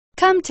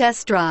Come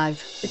test drive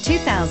the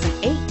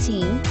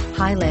 2018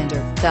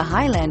 Highlander. The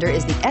Highlander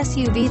is the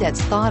SUV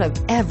that's thought of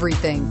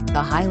everything.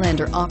 The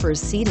Highlander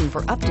offers seating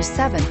for up to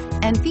 7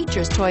 and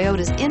features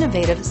Toyota's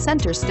innovative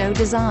center stow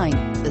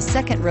design. The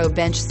second row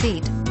bench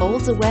seat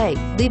folds away,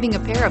 leaving a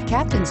pair of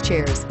captain's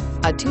chairs.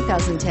 A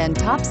 2010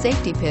 top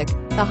safety pick,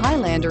 the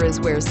Highlander is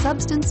where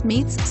substance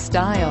meets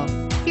style.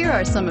 Here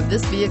are some of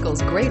this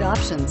vehicle's great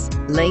options: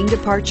 lane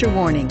departure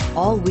warning,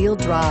 all-wheel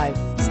drive,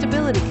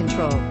 stability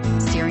control,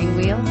 steering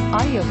wheel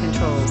audio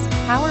controls,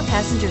 power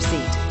passenger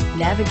seat,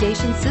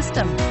 navigation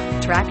system,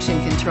 traction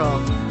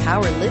control,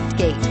 power lift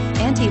gate,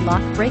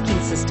 anti-lock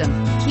braking system,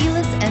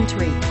 keyless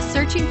entry.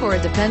 Searching for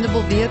a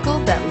dependable vehicle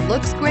that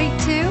looks great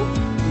too?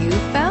 You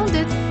found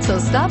it, so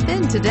stop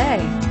in today.